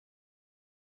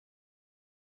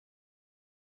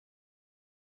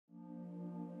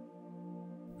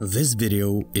This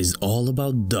video is all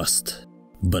about dust,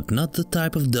 but not the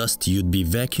type of dust you'd be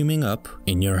vacuuming up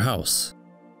in your house.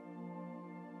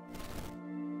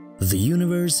 The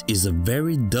universe is a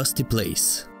very dusty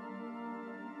place.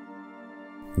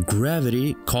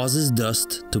 Gravity causes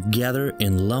dust to gather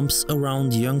in lumps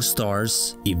around young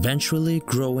stars, eventually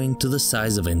growing to the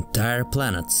size of entire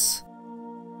planets.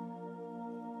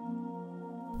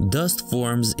 Dust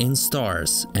forms in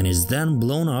stars and is then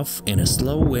blown off in a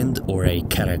slow wind or a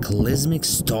cataclysmic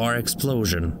star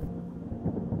explosion.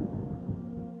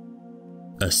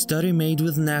 A study made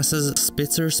with NASA's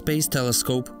Spitzer Space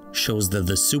Telescope shows that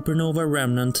the supernova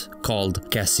remnant, called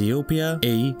Cassiopeia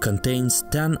A, contains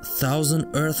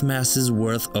 10,000 Earth masses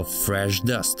worth of fresh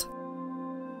dust.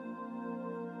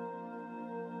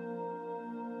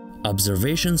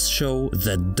 Observations show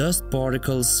that dust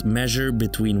particles measure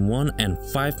between 1 and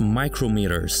 5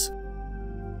 micrometers.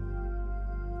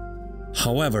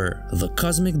 However, the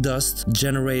cosmic dust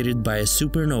generated by a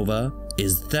supernova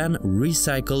is then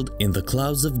recycled in the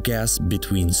clouds of gas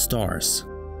between stars.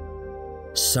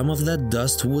 Some of that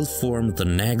dust will form the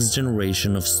next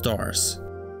generation of stars.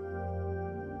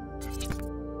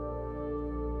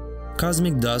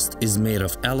 Cosmic dust is made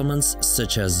of elements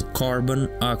such as carbon,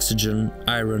 oxygen,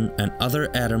 iron, and other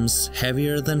atoms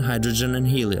heavier than hydrogen and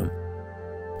helium.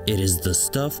 It is the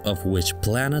stuff of which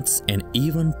planets and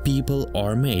even people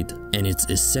are made, and it's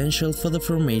essential for the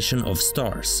formation of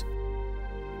stars.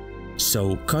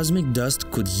 So, cosmic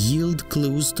dust could yield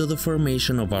clues to the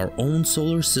formation of our own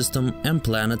solar system and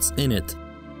planets in it.